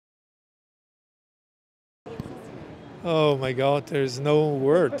Oh my God, there's no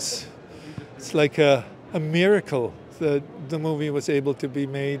words. It's like a miracle that the movie was able to be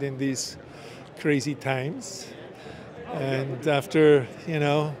made in these crazy times. And after,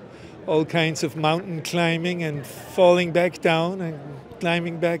 all kinds of mountain climbing and falling back down and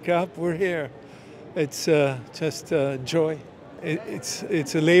climbing back up, we're here. It's just joy.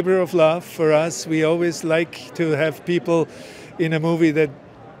 It's a labor of love for us. We always like to have people in a movie that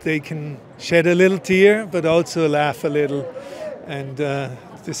they can shed a little tear, but also laugh a little. And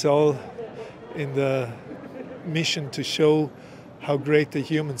this all in the mission to show how great the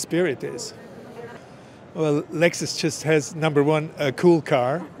human spirit is. Well, Lexus just has, number one, a cool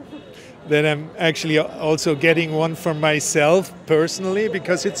car. Then I'm actually also getting one for myself personally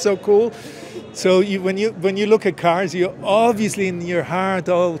because it's so cool. So when you look at cars, you obviously in your heart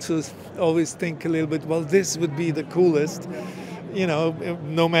also always think a little bit, well, this would be the coolest,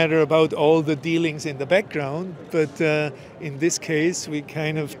 no matter about all the dealings in the background. But in this case, we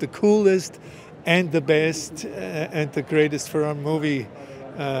kind of the coolest and the best and the greatest for our movie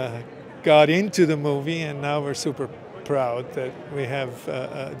got into the movie, and now we're super proud that we have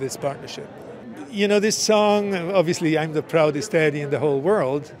this partnership. This song, obviously I'm the proudest daddy in the whole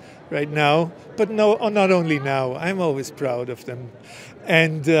world right now, but no, not only now, I'm always proud of them.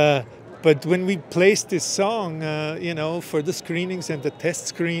 And but when we placed this song, for the screenings and the test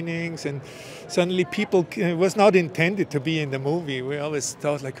screenings, and suddenly people, it was not intended to be in the movie. We always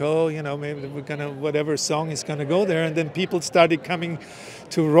thought like, maybe we're gonna, whatever song is gonna go there. And then people started coming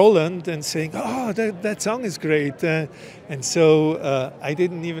to Roland and saying, oh, that song is great. And so I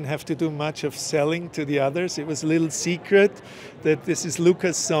didn't even have to do much of selling to the others. It was a little secret that this is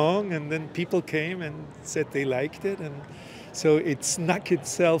Luca's song. And then people came and said they liked it. And so it snuck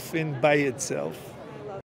itself in by itself.